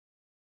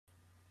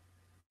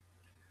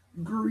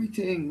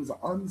Greetings,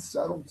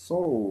 unsettled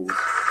souls.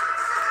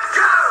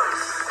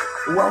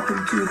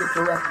 Welcome to the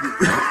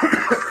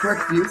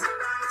correct views.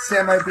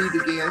 Semi B to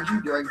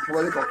Gangi doing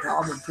political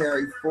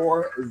commentary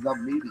for the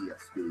media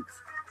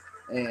speaks.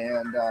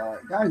 And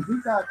guys,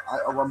 we've got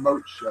a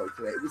remote show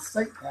today. It was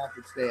St.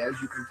 Patrick's Day,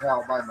 as you can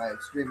tell by my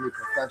extremely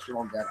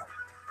professional getup,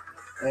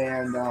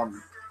 and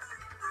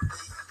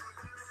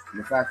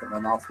the fact that my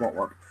mouse won't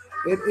work.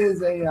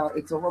 It's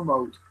a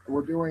remote.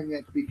 We're doing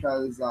it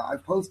because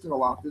I've posted a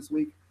lot this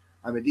week.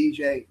 I'm a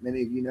DJ.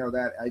 Many of you know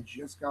that. I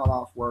just got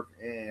off work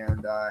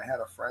and had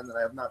a friend that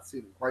I have not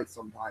seen in quite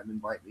some time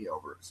invite me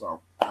over.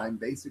 So I'm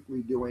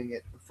basically doing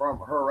it from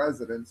her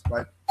residence,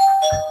 but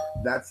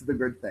that's the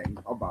good thing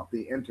about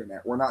the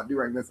internet. We're not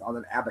doing this on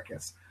an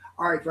abacus.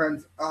 All right,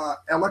 friends.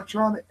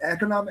 Electronic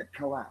economic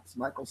collapse.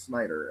 Michael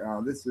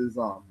Snyder. This is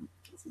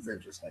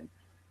interesting.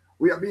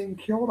 We are being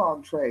killed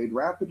on trade.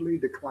 Rapidly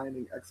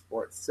declining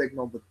exports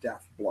signal the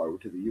death blow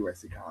to the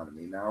U.S.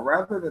 economy. Now,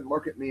 rather than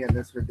look at me in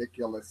this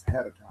ridiculous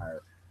head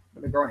attire,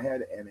 I'm going to go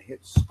ahead and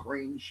hit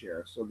screen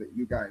share so that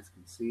you guys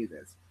can see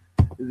this.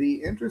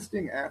 The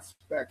interesting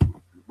aspect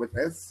with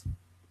this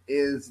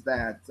is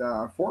that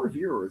for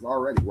viewers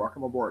already,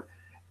 welcome aboard,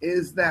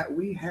 is that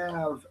we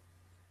have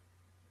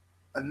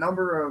a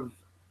number of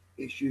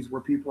issues where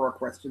people are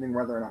questioning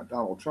whether or not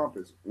Donald Trump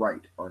is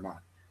right or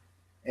not.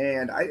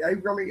 And I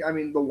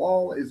mean, the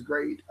wall is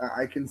great.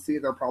 I can see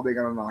they're probably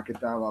going to knock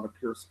it down out of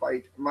pure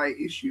spite. My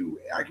issue,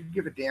 I could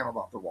give a damn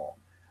about the wall.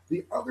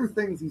 The other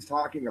things he's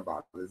talking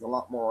about is a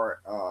lot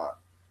more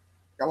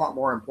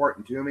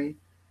important to me.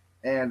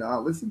 And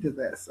listen to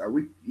this.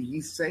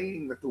 He's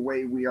saying that the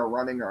way we are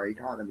running our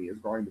economy is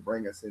going to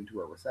bring us into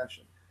a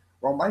recession.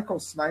 Well, Michael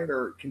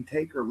Snyder can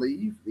take or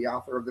leave. The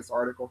author of this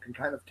article can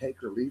kind of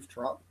take or leave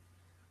Trump.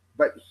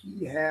 But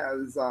he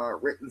has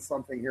written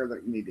something here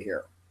that you need to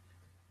hear.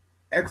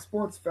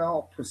 Exports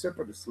fell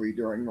precipitously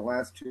during the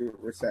last two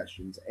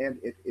recessions, and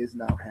it is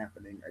now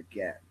happening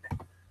again.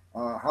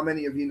 How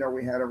many of you know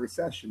we had a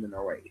recession in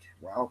 '08?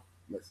 Well,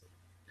 listen.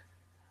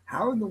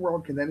 How in the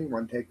world can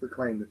anyone take the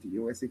claim that the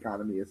U.S.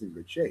 economy is in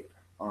good shape?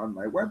 On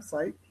my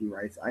website, he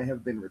writes, I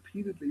have been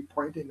repeatedly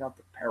pointing out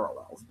the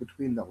parallels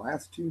between the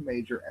last two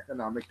major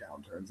economic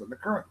downturns and the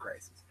current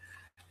crisis,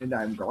 and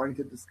I'm going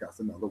to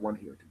discuss another one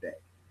here today.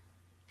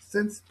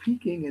 Since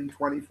peaking in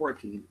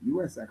 2014,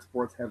 U.S.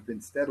 exports have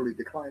been steadily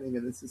declining,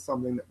 and this is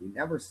something that we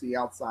never see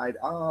outside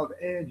of,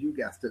 and you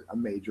guessed it, a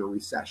major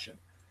recession.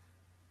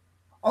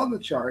 On the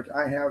chart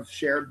I have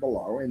shared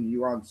below, and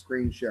you on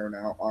screen share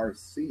now are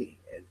seeing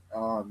it.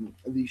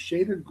 The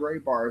shaded gray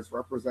bars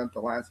represent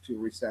the last two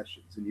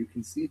recessions, and you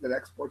can see that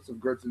exports of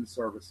goods and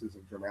services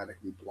have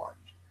dramatically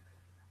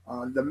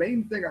plunged. The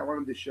main thing I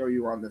wanted to show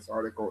you on this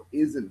article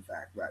is, in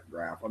fact, that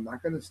graph. I'm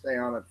not going to stay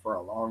on it for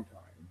a long time.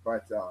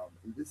 But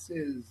this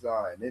is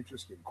an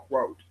interesting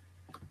quote.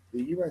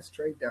 The U.S.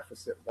 trade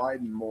deficit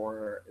widened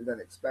more than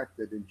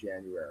expected in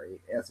January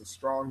as a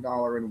strong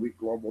dollar and weak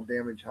global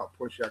damage helped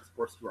push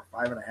exports to a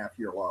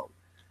 5.5-year low.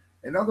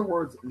 In other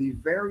words, the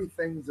very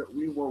things that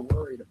we were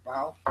worried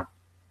about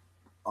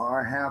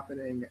are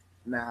happening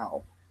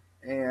now.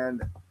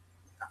 And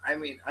I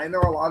mean, I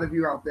know a lot of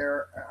you out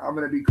there, I'm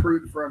going to be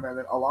crude for a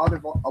minute. A lot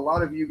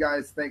of you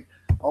guys think,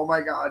 oh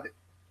my God,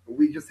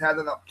 we just had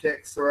an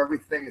uptick, so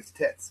everything is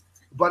tits.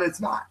 But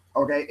it's not,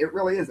 okay? It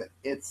really isn't.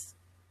 You're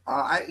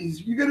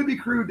going to be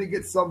crude to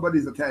get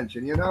somebody's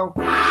attention, you know?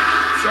 So,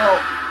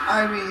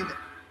 I mean,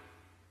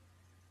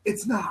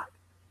 it's not.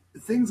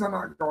 Things are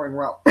not going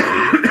well.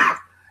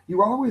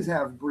 You always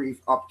have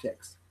brief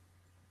upticks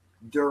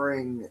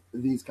during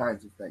these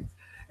kinds of things.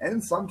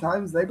 And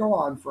sometimes they go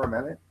on for a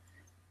minute.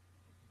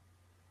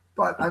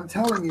 But I'm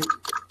telling you,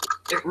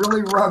 it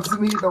really rubs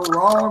me the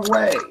wrong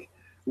way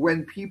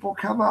when people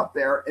come out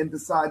there and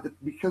decide that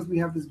because we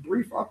have this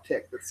brief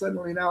uptick that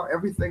suddenly now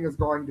everything is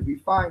going to be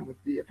fine with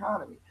the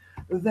economy.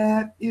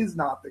 That is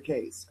not the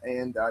case.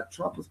 And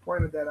Trump has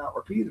pointed that out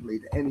repeatedly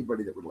to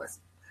anybody that would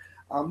listen.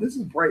 This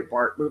is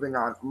Breitbart moving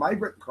on.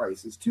 Migrant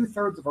crisis.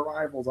 2/3 of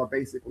arrivals are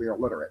basically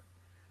illiterate.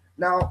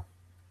 Now,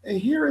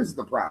 here is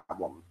the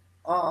problem.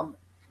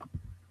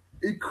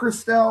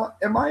 Christelle,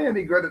 am I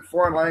any good at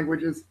foreign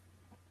languages?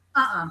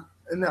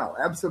 No,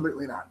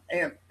 absolutely not.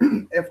 And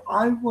if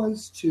I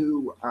was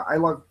to, I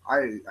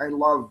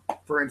love,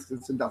 for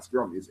instance,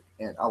 industrial music,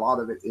 and a lot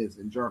of it is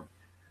in German.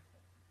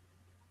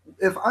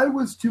 If I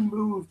was to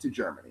move to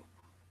Germany,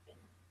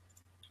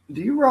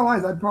 do you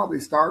realize I'd probably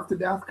starve to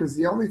death? Because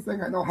the only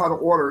thing I know how to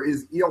order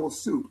is eel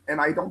soup,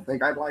 and I don't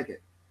think I'd like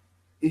it.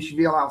 Ich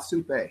will auch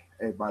Suppe,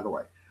 by the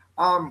way.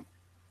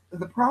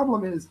 The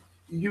problem is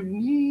you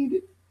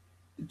need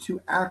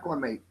to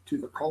acclimate to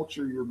the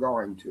culture you're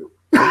going to.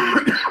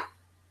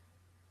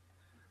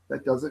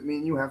 That doesn't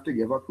mean you have to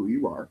give up who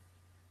you are.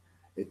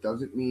 It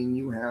doesn't mean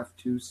you have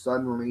to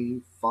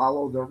suddenly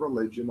follow the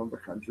religion of the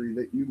country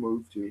that you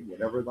move to,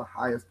 whatever the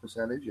highest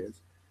percentage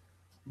is.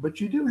 But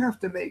you do have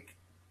to make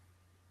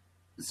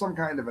some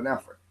kind of an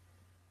effort.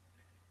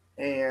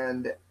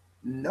 And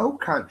no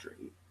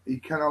country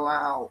can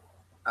allow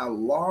a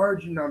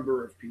large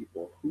number of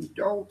people who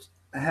don't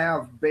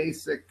have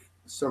basic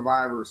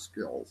survivor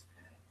skills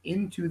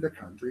into the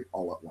country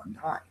all at one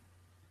time.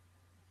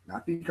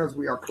 Not because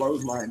we are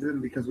closed minded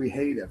and because we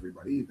hate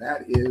everybody.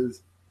 That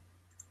is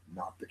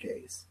not the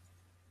case.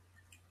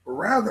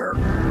 Rather,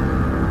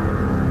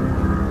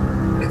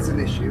 it's an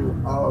issue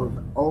of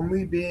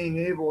only being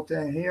able to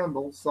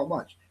handle so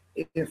much.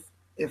 If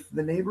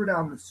the neighbor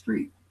down the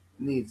street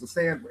needs a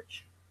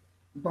sandwich,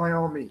 by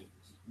all means,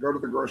 go to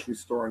the grocery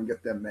store and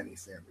get them many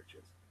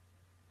sandwiches.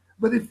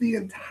 But if the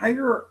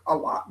entire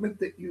allotment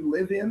that you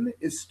live in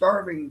is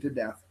starving to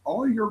death,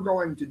 all you're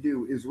going to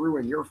do is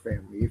ruin your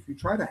family if you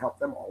try to help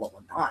them all at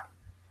one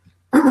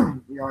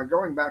time.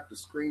 Going back to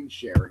screen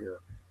share here.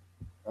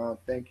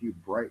 Thank you,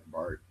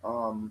 Breitbart.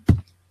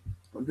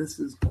 This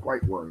is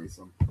quite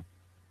worrisome.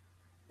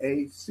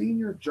 A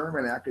senior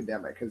German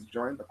academic has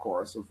joined the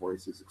chorus of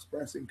voices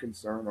expressing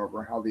concern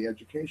over how the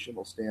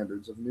educational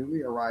standards of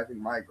newly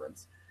arriving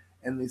migrants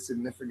and the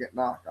significant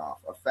knockoff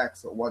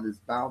effects of what is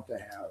bound to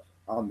have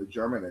on the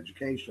German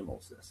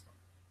educational system.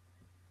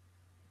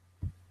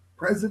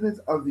 President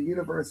of the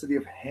University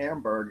of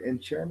Hamburg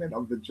and chairman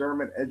of the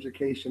German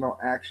Educational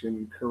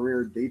Action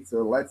Career Data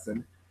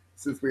Letzen,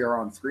 since we are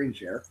on screen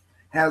share,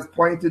 has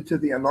pointed to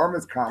the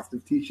enormous cost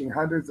of teaching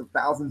hundreds of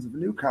thousands of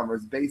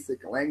newcomers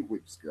basic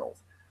language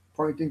skills,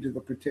 pointing to the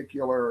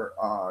particular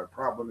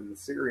problem in the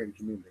Syrian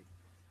community.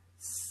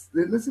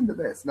 Listen to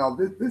this. Now,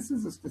 this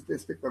is a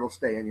statistic that'll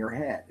stay in your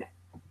head.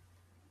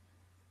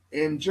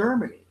 In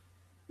Germany,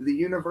 the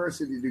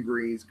university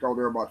degrees go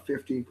to about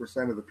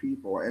 15% of the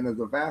people, and as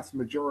a vast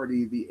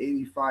majority, the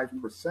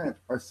 85%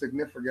 are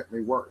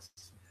significantly worse.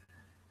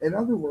 In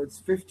other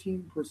words,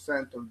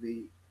 15% of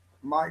the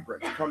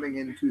migrants coming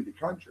into the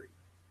country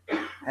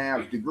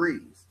have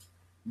degrees,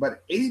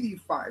 but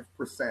 85%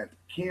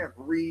 can't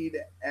read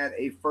at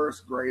a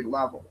first grade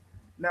level.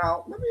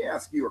 Now, let me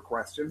ask you a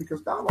question,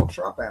 because Donald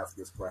Trump asked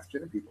this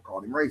question and people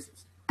called him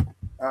racist.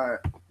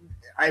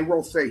 I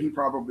will say he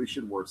probably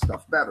should word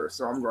stuff better,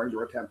 so I'm going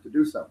to attempt to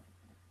do so.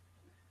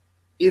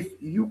 If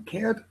you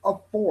can't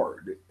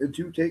afford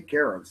to take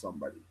care of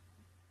somebody,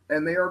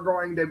 and they are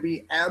going to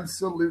be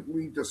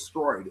absolutely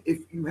destroyed, if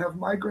you have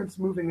migrants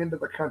moving into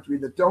the country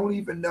that don't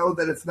even know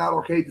that it's not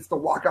okay just to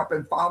walk up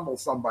and fondle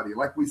somebody,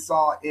 like we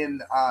saw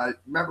in,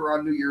 remember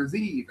on New Year's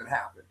Eve it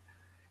happened.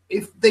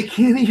 If they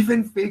can't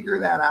even figure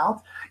that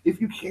out, if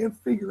you can't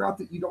figure out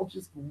that you don't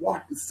just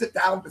sit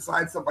down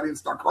beside somebody and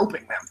start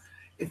groping them,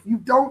 if you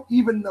don't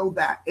even know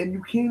that, and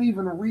you can't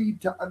even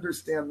read to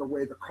understand the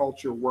way the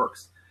culture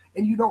works,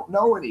 and you don't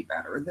know any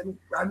better, then,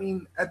 I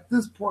mean, at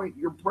this point,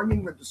 you're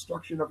bringing the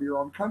destruction of your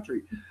own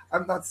country.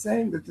 I'm not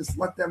saying that just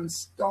let them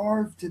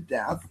starve to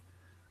death,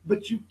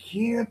 but you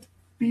can't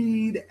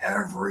feed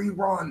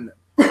everyone.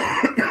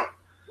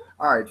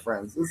 All right,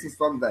 friends, this is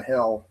from The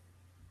Hill.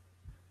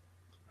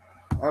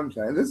 I'm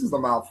saying this is a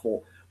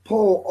mouthful.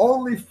 Poll,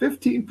 only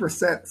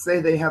 15%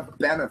 say they have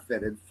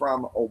benefited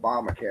from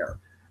Obamacare.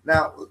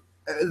 Now,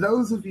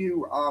 those of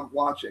you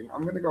watching,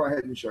 I'm going to go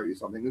ahead and show you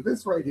something.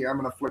 This right here, I'm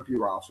going to flip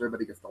you off so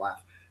everybody gets to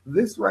laugh.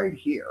 This right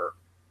here,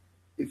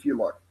 if you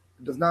look,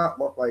 does not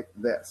look like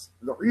this.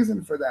 The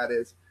reason for that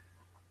is,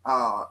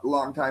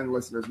 longtime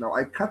listeners know,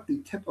 I cut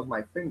the tip of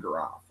my finger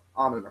off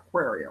on an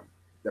aquarium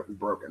that was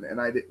broken,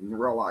 and I didn't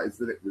realize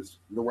that it was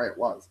the way it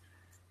was.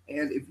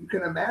 And if you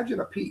can imagine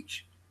a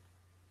peach,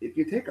 if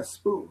you take a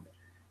spoon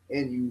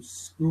and you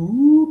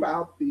scoop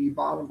out the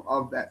bottom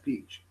of that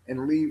peach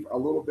and leave a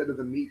little bit of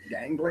the meat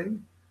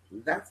dangling,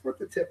 that's what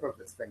the tip of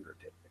this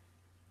fingertip is.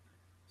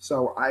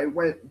 So I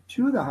went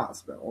to the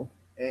hospital,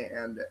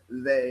 and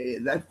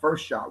that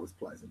first shot was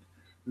pleasant.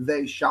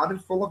 They shot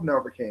it full of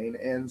Novocaine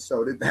and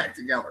sewed it back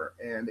together,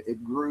 and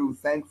it grew.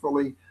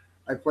 Thankfully,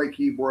 I play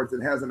keyboards.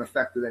 It hasn't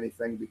affected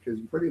anything because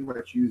you pretty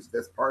much use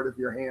this part of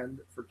your hand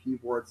for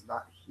keyboards,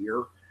 not here.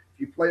 If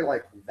you play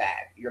like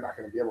that, you're not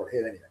going to be able to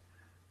hit anything.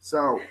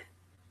 So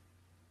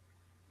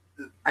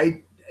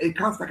it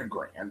cost like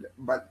 $1,000,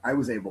 but I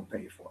was able to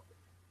pay for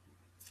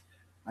it.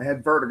 I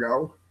had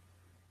vertigo,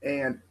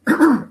 and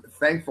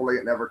thankfully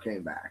it never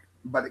came back.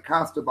 But it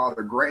cost about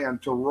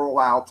 $1,000 to roll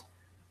out.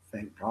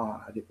 Thank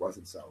God it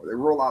wasn't so. They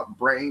roll out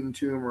brain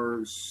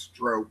tumors,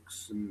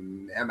 strokes,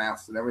 and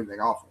MS and everything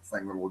awful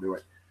thing that will do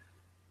it.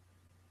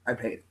 I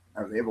paid it.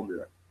 I was able to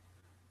do it.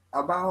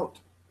 About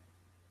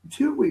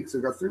 3 weeks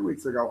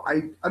ago,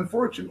 I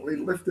unfortunately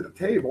lifted a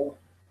table,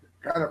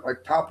 kind of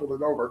like toppled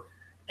it over,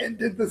 and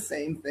did the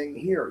same thing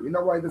here. You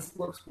know why this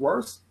looks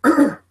worse?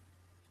 Because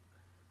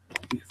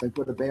I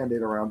put a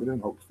Band-Aid around it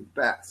and hoped for the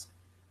best.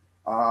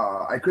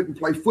 I couldn't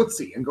play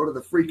footsie and go to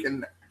the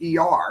freaking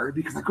ER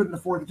because I couldn't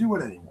afford to do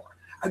it anymore.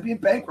 I'd be in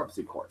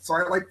bankruptcy court. So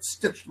I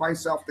stitched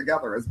myself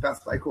together as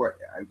best I could.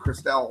 And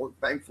Christelle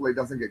thankfully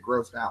doesn't get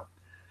grossed out.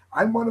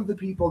 I'm one of the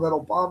people that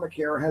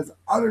Obamacare has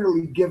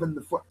utterly given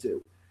the foot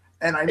to.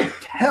 And I'm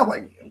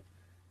telling you,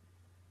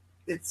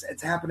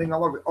 it's happening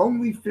all over.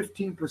 Only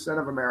 15%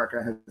 of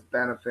America has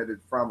benefited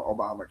from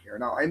Obamacare.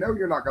 Now, I know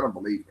you're not going to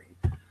believe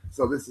me.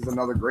 So this is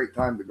another great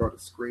time to go to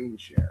screen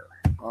share.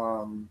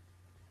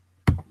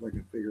 If I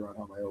can figure out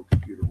how my old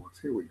computer works.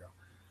 Here we go.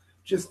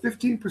 Just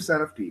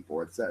 15% of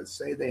people, it says,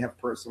 say they have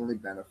personally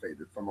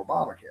benefited from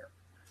Obamacare,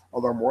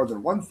 although more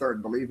than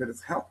one-third believe it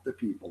has helped the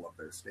people of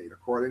their state,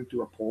 according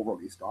to a poll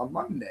released on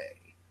Monday.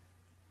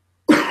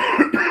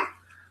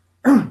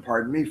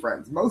 Pardon me,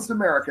 friends. Most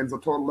Americans, a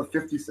total of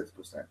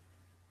 56%,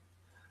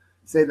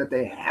 say that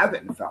they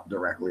haven't felt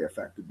directly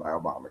affected by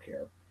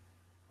Obamacare.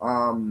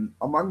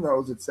 Among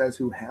those, it says,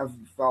 who have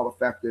felt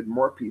affected,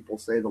 more people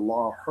say the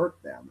law hurt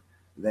them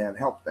than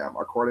helped them,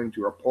 according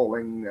to a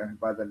polling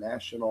by the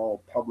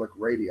National Public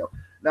Radio.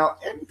 Now,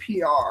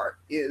 NPR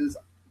is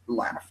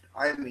left.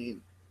 I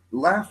mean,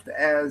 left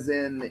as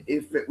in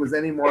if it was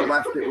any more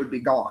left, it would be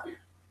gone.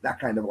 That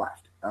kind of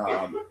left.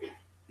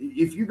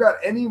 If you got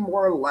any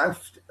more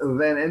left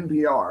than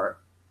NPR,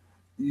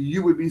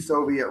 you would be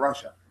Soviet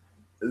Russia.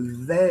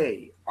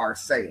 They are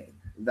saying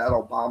that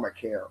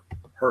Obamacare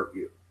hurt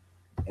you.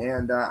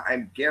 And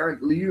I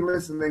guarantee you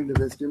listening to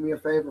this, do me a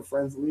favor,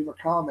 friends, leave a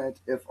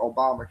comment if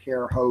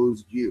Obamacare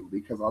hosed you,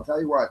 because I'll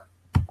tell you what.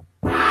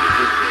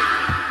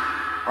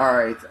 All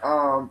right,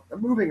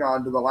 moving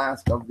on to the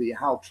last of the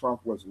how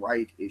Trump was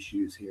right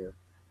issues here.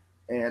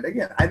 And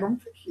again, I don't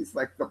think he's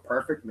like the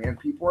perfect man.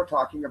 People are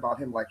talking about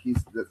him like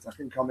he's the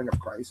second coming of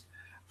Christ.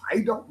 I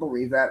don't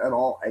believe that at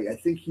all. I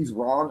think he's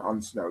wrong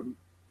on Snowden.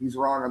 He's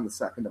wrong on the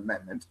Second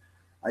Amendment.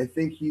 I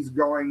think he's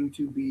going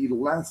to be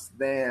less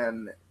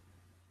than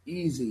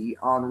easy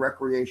on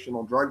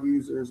recreational drug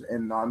users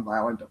and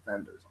nonviolent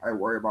offenders. I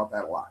worry about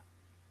that a lot.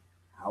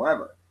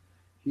 However,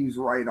 he's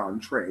right on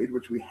trade,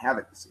 which we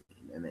haven't seen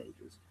in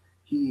ages.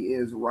 He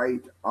is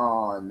right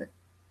on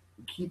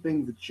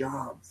keeping the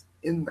jobs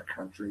in the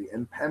country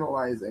and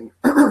penalizing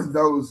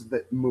those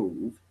that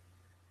move.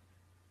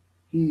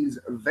 He's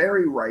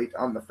very right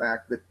on the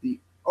fact that the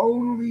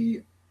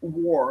only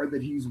war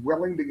that he's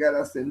willing to get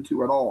us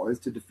into at all is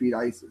to defeat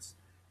ISIS.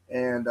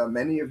 And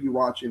many of you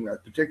watching,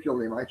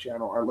 particularly my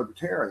channel, are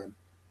libertarian.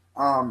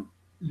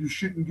 You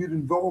shouldn't get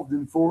involved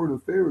in foreign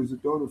affairs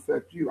that don't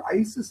affect you.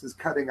 ISIS is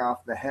cutting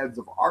off the heads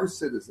of our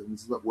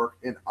citizens that work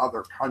in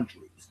other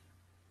countries.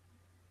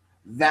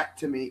 That,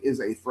 to me, is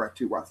a threat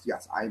to us.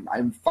 Yes,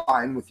 I'm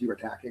fine with you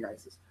attacking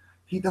ISIS.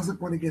 He doesn't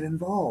want to get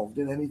involved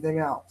in anything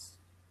else.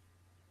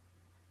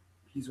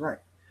 He's right.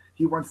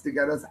 He wants to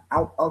get us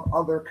out of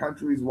other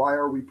countries. Why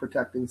are we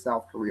protecting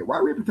South Korea? Why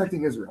are we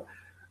protecting Israel?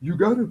 You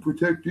got to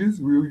protect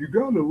Israel. You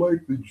got to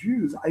like the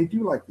Jews. I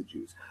do like the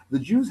Jews. The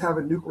Jews have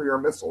a nuclear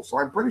missile, so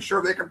I'm pretty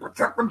sure they can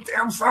protect them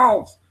damn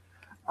selves.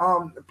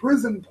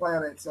 Prison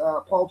Planet,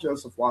 Paul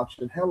Joseph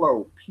watched, and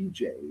hello,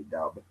 PJ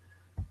Dub.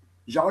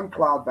 Jean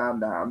Claude Van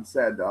Damme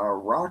said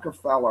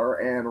Rockefeller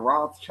and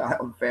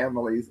Rothschild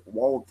families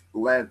won't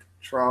let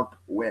Trump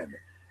win.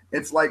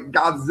 It's like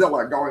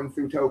Godzilla going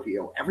through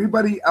Tokyo.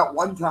 Everybody at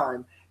one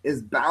time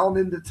is bound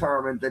and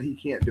determined that he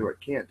can't do it,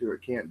 can't do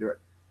it, can't do it.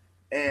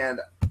 And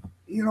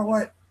you know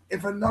what?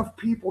 If enough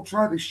people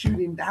try to shoot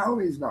him down,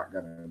 he's not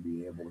going to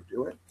be able to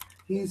do it.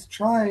 He's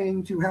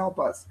trying to help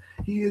us.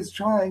 He is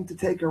trying to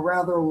take a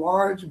rather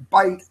large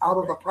bite out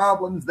of the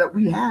problems that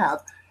we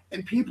have,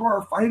 and people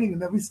are fighting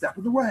him every step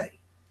of the way.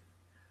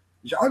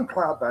 Jean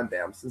Claude Van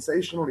Damme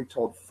sensationally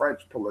told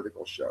French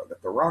political show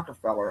that the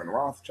Rockefeller and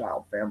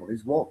Rothschild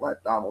families won't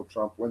let Donald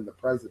Trump win the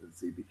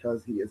presidency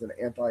because he is an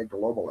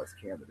anti-globalist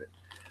candidate.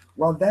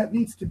 Well, that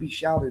needs to be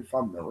shouted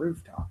from the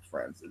rooftop,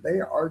 friends.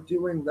 They are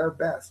doing their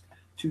best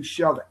to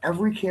shove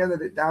every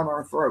candidate down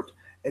our throat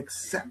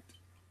except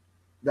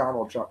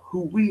Donald Trump,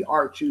 who we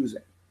are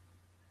choosing.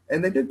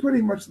 And they did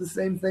pretty much the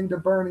same thing to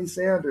Bernie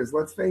Sanders,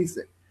 let's face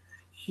it.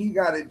 He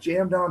got it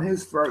jammed down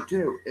his throat,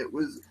 too. It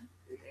was,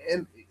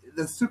 and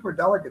the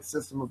superdelegate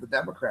system of the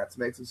Democrats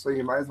makes it so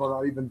you might as well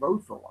not even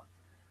vote for one.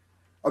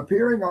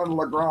 Appearing on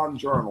Le Grand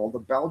Journal, the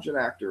Belgian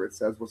actor, it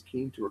says, was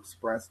keen to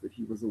express that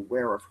he was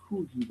aware of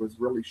who he was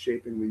really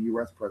shaping the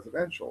U.S.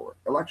 presidential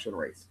election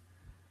race.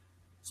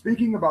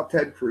 Speaking about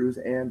Ted Cruz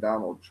and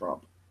Donald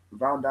Trump,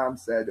 Van Damme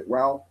said,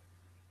 well,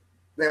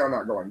 they are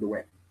not going to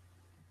win.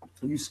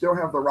 You still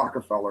have the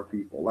Rockefeller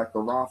people, like the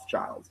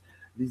Rothschilds,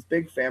 these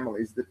big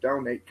families that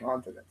dominate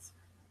continents.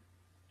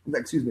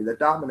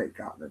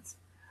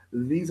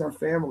 These are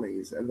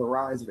families, and the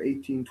rise of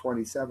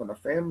 1827, a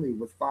family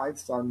with 5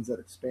 sons that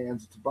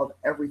expands. It's above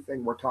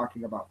everything we're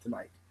talking about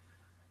tonight.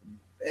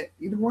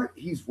 You know what?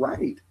 He's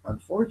right,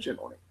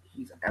 unfortunately.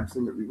 He's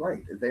absolutely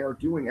right. They are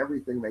doing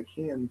everything they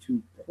can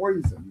to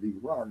poison the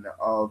run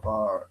of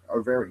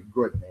a very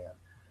good man.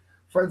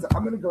 Friends,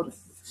 I'm going to go to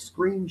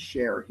screen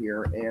share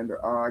here, and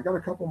I got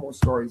a couple more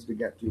stories to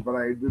get to, but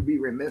I would be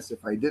remiss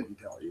if I didn't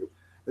tell you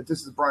that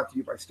this is brought to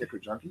you by Sticker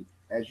Junkie.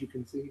 As you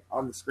can see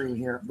on the screen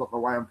here, don't know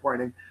why I'm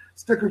pointing.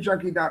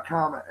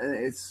 StickerJunkie.com, and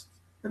it's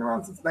been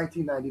around since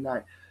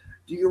 1999.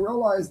 Do you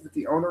realize that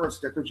the owner of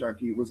Sticker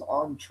Junkie was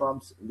on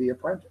Trump's The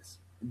Apprentice?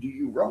 Do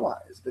you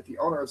realize that the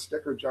owner of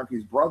Sticker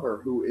Junkie's brother,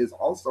 who is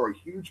also a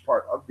huge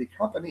part of the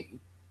company,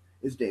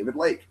 is David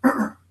Lake,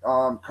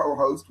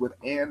 co-host with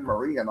Anne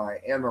Marie and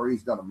I. Anne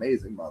Marie's done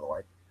amazing, by the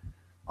way,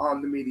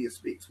 on The Media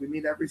Speaks. We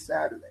meet every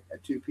Saturday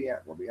at 2 p.m.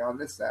 We'll be on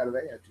this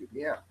Saturday at 2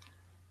 p.m.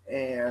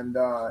 And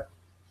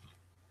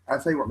I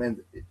tell you what,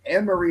 man,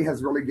 Anne Marie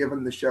has really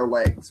given the show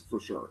legs for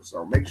sure.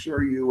 So make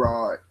sure you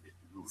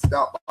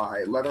stop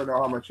by, let her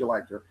know how much you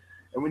liked her.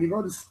 And when you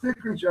go to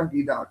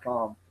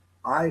stickerjunkie.com,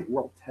 I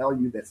will tell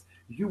you this: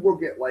 you will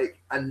get like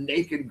a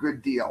naked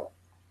good deal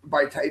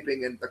by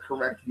typing in the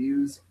correct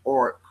views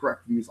or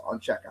correct views on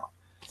checkout.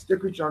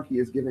 Sticker Junkie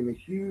is giving a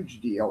huge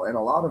deal and a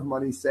lot of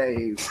money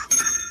saved.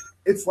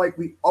 It's like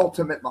the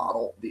ultimate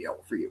model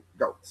deal for you.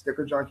 Go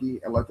Sticker Junkie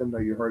and let them know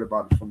you heard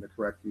about it from the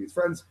correct views.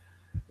 Friends,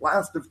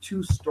 last of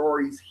two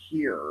stories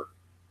here.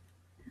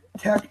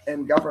 Tech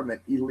and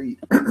government elite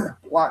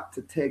plot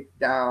to take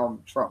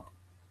down Trump.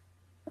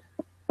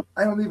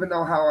 I don't even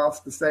know how else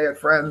to say it,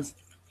 friends.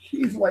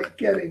 He's like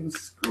getting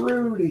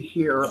screwed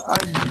here.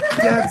 I'm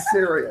dead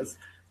serious.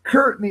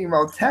 Kurt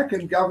Nemo, tech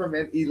and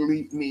government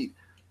elite meet,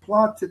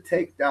 plot to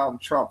take down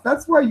Trump.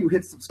 That's why you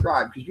hit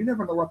subscribe, because you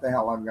never know what the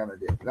hell I'm going to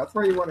do. That's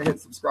why you want to hit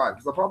subscribe,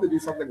 because I'll probably do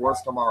something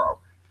worse tomorrow.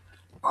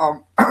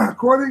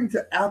 According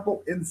to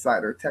Apple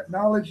Insider,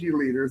 technology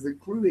leaders,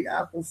 including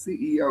Apple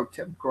CEO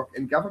Tim Cook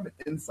and government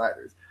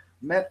insiders,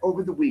 met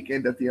over the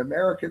weekend at the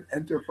American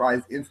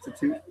Enterprise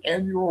Institute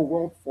annual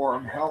World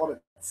Forum held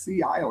at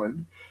Sea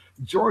Island,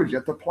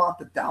 Georgia, to plot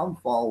the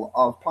downfall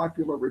of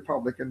popular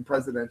Republican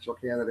presidential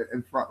candidate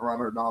and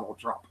frontrunner Donald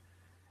Trump.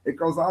 It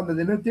goes on that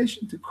in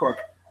addition to Cook,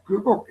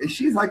 Google,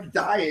 she's like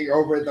dying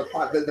over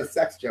the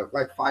sex joke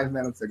like 5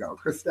 minutes ago.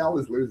 Christelle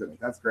is losing it.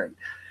 That's great.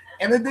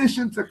 In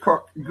addition to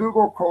Cook,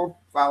 Google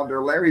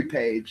co-founder Larry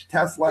Page,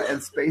 Tesla and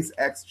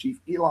SpaceX chief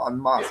Elon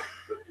Musk,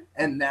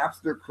 and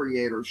Napster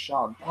creator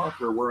Sean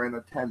Parker were in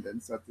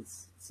attendance at the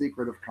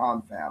secretive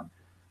confab.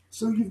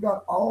 So you've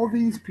got all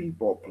these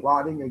people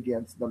plotting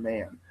against the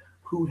man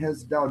who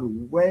has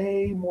done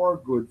way more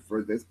good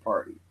for this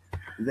party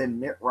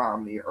than Mitt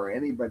Romney or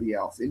anybody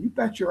else. And you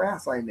bet your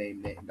ass I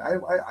name names.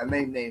 I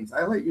name names.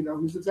 I let you know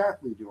who's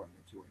exactly doing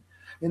it to him.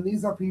 And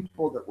these are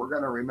people that we're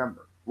going to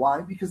remember.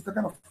 Why? Because they're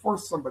going to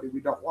force somebody we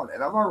don't want.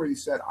 And I've already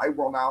said I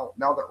will now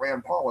that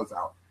Rand Paul is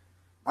out.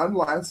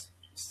 Unless,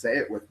 say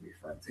it with me,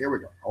 friends. Here we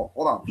go.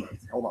 Hold on,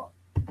 friends. Hold on.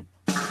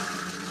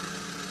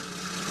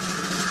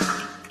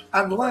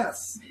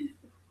 Unless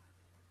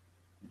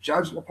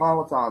Judge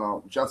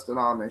Napolitano, Justin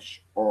Amish,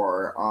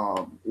 or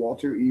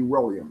Walter E.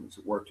 Williams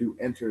were to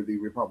enter the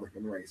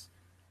Republican race,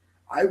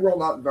 I will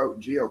not vote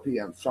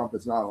GOP and Trump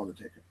is not on the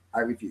ticket.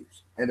 I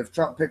refuse. And if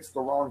Trump picks the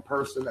wrong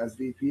person as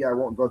VP, I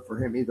won't vote for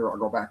him either. I'll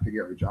go back to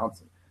Gary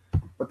Johnson.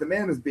 But the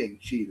man is being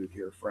cheated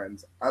here,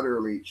 friends.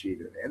 Utterly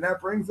cheated. And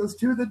that brings us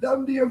to the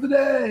Dundee of the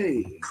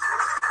day.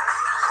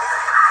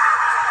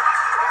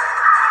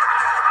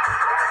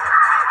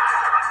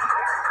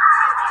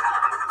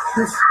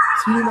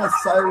 Christina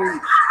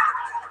Cyrich.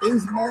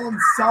 Is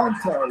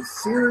Monsanto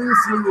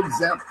seriously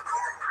exempt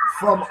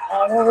from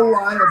all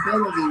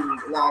liability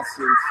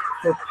lawsuits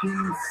for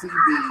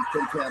PCB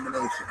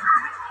contamination?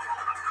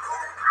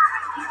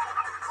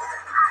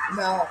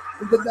 Now,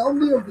 the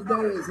Dundee of the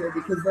day is here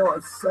because there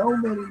are so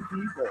many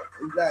people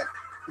that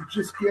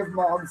just give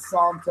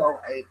Monsanto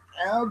an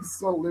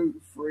absolute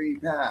free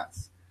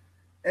pass.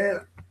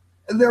 And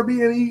they're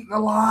being eaten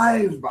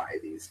alive by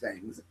these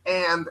things.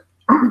 And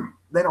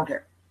they don't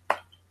care.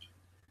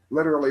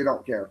 Literally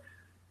don't care.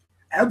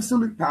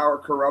 Absolute power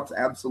corrupts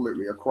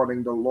absolutely,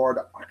 according to Lord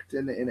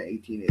Acton in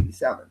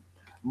 1887.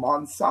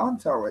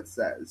 Monsanto, it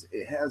says,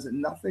 it has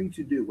nothing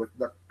to do with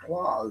the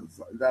clause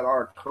that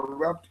our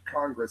corrupt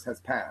Congress has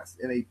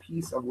passed in a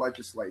piece of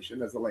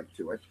legislation, as a link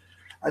to it,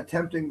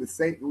 exempting the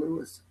St.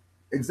 Louis-based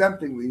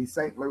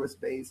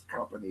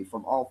company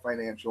from all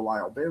financial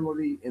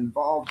liability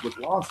involved with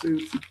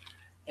lawsuits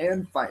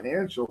and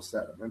financial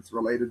settlements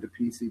related to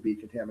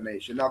PCB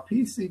contamination. Now,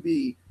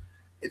 PCB,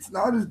 it's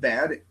not as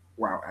bad.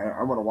 Wow,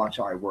 I want to watch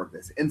how I word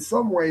this. In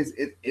some ways,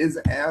 it is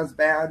as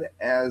bad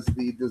as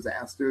the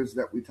disasters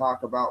that we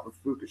talk about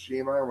with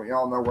Fukushima, and we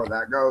all know where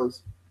that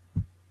goes.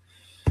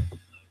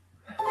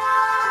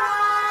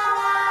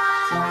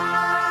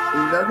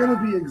 They're going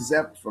to be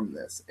exempt from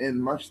this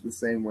in much the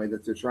same way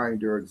that they're trying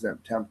to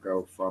exempt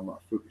Temco from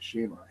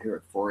Fukushima here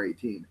at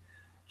 418.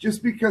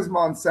 Just because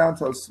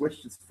Monsanto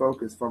switched its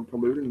focus from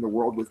polluting the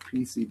world with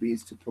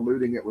PCBs to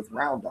polluting it with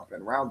Roundup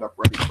and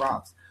Roundup-ready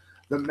crops,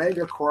 the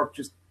megacorp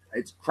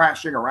it's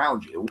crashing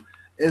around you,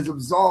 is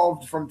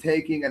absolved from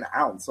taking an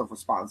ounce of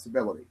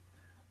responsibility.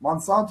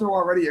 Monsanto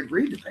already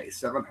agreed to pay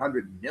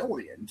 $700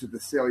 million to the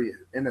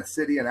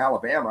city in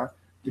Alabama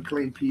to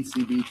clean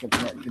PCB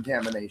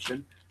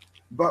contamination,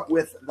 but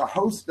with the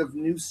host of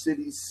new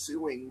cities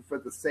suing for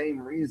the same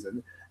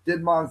reason,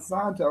 did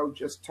Monsanto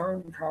just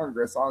turn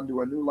Congress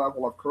onto a new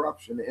level of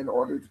corruption in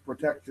order to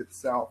protect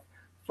itself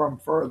from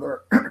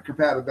further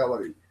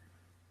compatibility?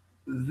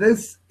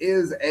 This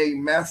is a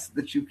mess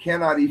that you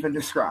cannot even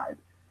describe.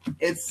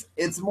 It's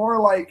more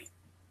like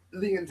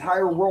the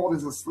entire world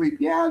is asleep.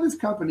 Yeah, this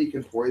company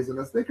can poison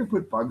us. They can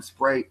put bug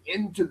spray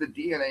into the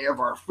DNA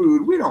of our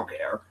food. We don't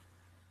care.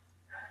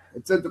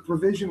 It said the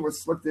provision was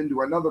slipped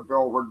into another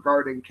bill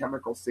regarding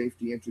chemical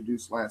safety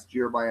introduced last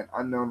year by an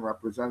unknown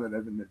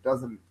representative, and it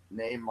doesn't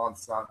name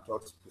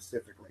Monsanto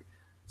specifically.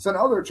 So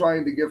now they're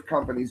trying to give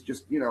companies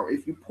just,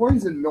 if you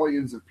poison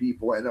millions of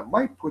people and it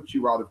might put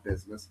you out of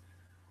business,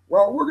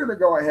 well, we're going to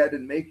go ahead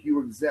and make you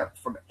exempt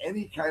from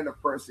any kind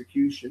of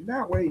persecution.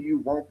 That way you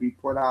won't be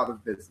put out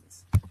of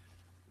business.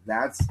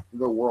 That's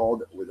the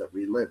world that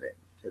we live in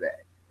today.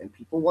 And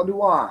people wonder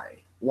why.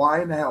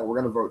 Why in the hell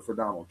we're going to vote for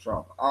Donald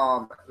Trump?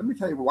 Let me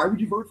tell you, why would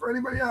you vote for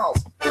anybody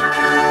else? So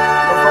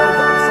friends,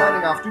 I'm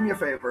signing off. Do me a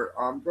favor.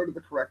 Go to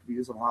the correct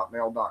views of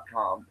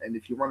hotmail.com. And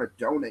if you want to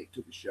donate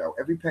to the show,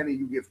 every penny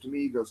you give to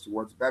me goes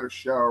towards a better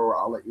show.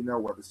 I'll let you know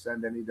where to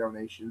send any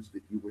donations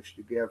that you wish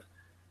to give.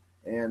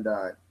 And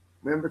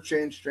remember,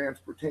 change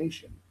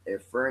transportation.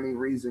 If for any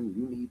reason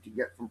you need to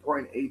get from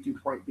point A to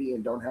point B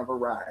and don't have a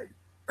ride,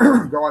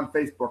 go on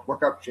Facebook,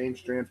 look up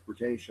Change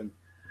Transportation.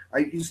 I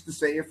used to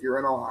say if you're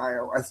in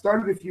Ohio, I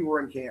started if you were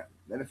in Canton,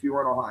 then if you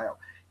were in Ohio.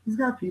 He's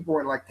got people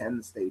in like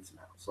 10 states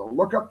now. So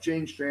look up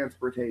Change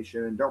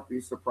Transportation and don't be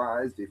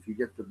surprised if you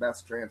get the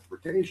best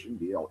transportation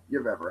deal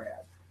you've ever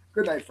had.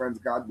 Good night, friends.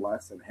 God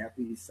bless and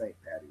happy St.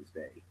 Patty's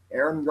Day.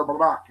 Aaron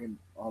Gabrak and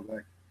all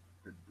the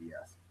good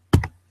BS.